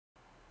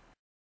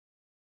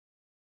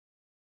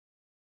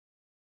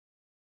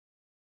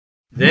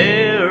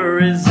There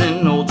is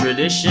an old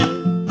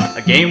tradition,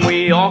 a game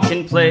we all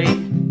can play.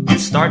 You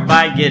start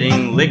by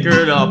getting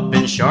liquored up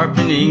and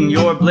sharpening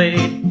your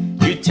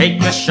blade. You take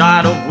a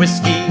shot of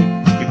whiskey,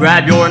 you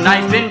grab your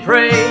knife and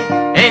pray,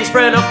 and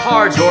spread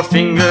apart your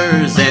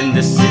fingers, and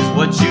this is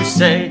what you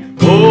say.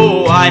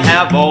 Oh, I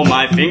have all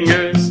my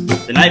fingers.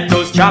 The knife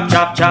goes chop,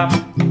 chop, chop.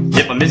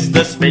 If I miss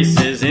the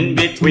spaces in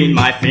between,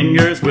 my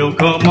fingers will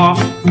come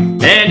off.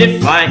 And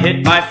if I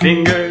hit my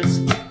fingers,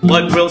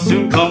 blood will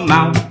soon come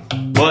out.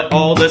 But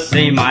all the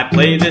same, I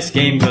play this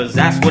game, cause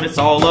that's what it's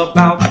all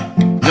about.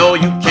 No,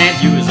 you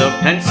can't use a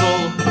pencil,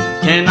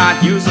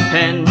 cannot use a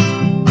pen.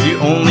 The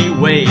only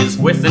way is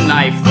with a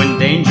knife when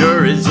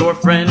danger is your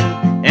friend.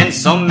 And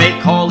some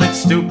may call it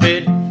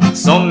stupid,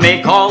 some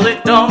may call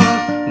it dumb,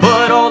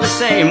 but all the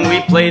same,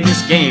 we play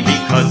this game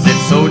because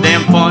it's so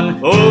damn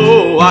fun.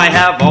 Oh, I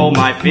have all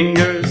my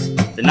fingers.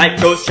 The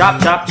knife goes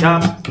chop, chop,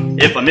 chop.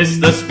 If I miss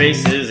the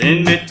spaces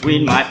in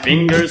between, my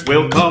fingers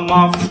will come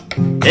off.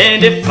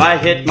 And if I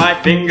hit my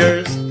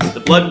fingers,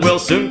 the blood will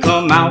soon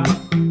come out.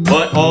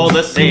 But all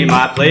the same,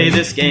 I play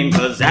this game,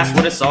 cause that's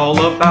what it's all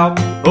about.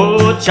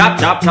 Oh, chop,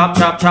 chop, chop,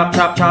 chop, chop,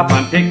 chop, chop,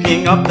 I'm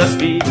picking up the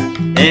speed.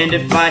 And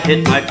if I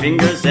hit my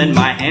fingers, then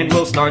my hand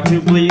will start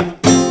to bleed.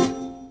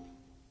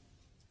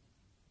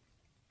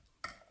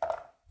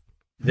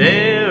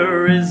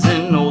 There is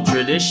an old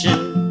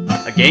tradition,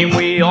 a game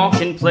we all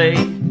can play.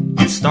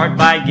 You start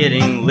by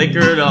getting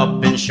liquored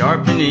up and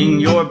sharpening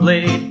your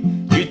blade.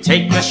 You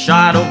take a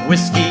shot of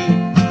whiskey,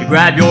 you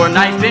grab your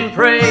knife and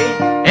pray,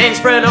 and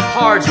spread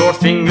apart your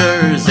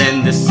fingers,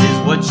 and this is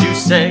what you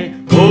say.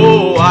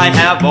 Oh, I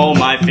have all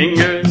my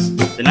fingers.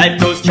 The knife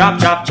goes chop,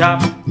 chop,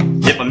 chop.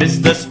 If I miss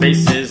the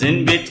spaces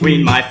in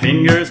between, my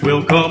fingers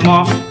will come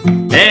off.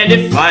 And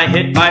if I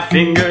hit my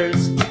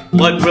fingers,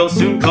 blood will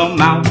soon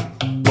come out.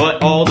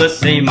 But all the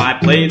same, I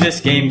play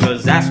this game,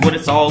 cause that's what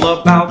it's all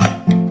about.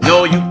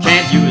 No, you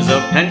can't use a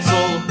pencil,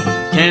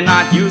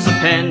 cannot use a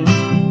pen.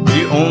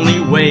 The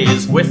only way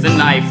is with a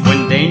knife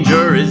when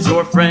danger is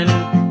your friend.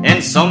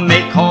 And some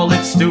may call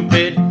it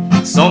stupid,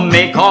 some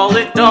may call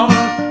it dumb,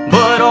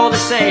 but all the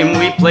same,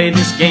 we play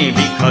this game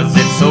because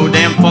it's so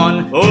damn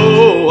fun.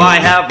 Oh, I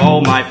have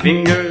all my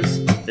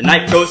fingers. The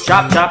knife goes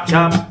chop, chop,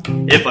 chop.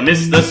 If I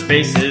miss the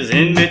spaces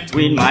in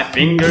between, my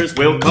fingers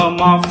will come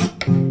off.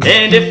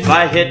 And if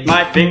I hit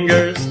my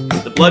fingers,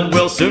 the blood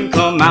will soon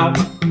come out.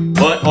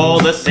 But all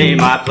the same,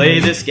 I play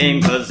this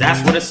game, cause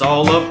that's what it's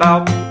all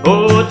about.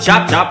 Oh,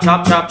 chop, chop,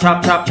 chop, chop,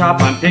 chop, chop,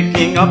 chop, I'm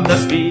picking up the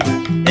speed.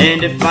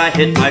 And if I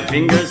hit my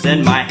fingers,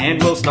 then my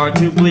hand will start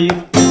to bleed.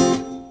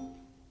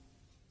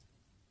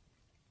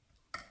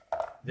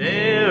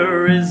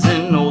 There is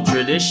an old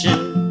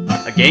tradition,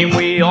 a game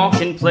we all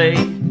can play.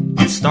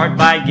 You start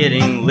by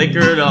getting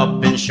liquored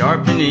up and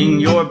sharpening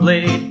your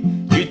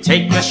blade. You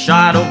take a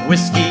shot of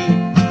whiskey,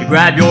 you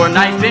grab your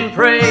knife and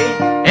pray,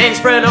 and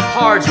spread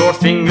apart your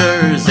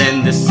fingers,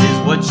 and this is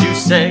what you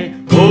say.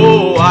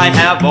 Oh, I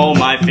have all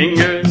my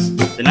fingers.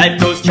 The knife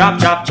goes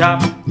chop, chop,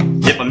 chop.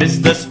 If I miss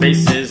the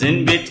spaces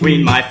in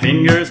between, my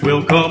fingers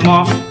will come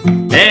off.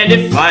 And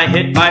if I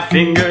hit my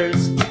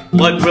fingers,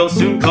 blood will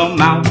soon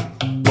come out.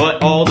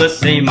 But all the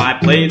same, I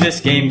play this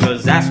game,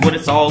 cause that's what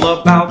it's all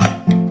about.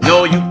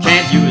 No, you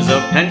can't use a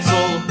pencil,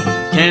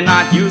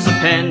 cannot use a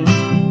pen.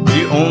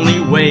 The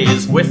only way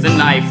is with a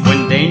knife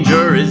when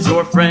danger is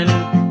your friend.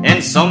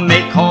 And some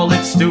may call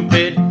it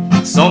stupid,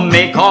 some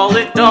may call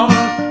it dumb,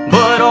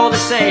 but all the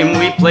same,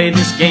 we play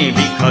this game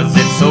because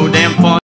it's so damn fun.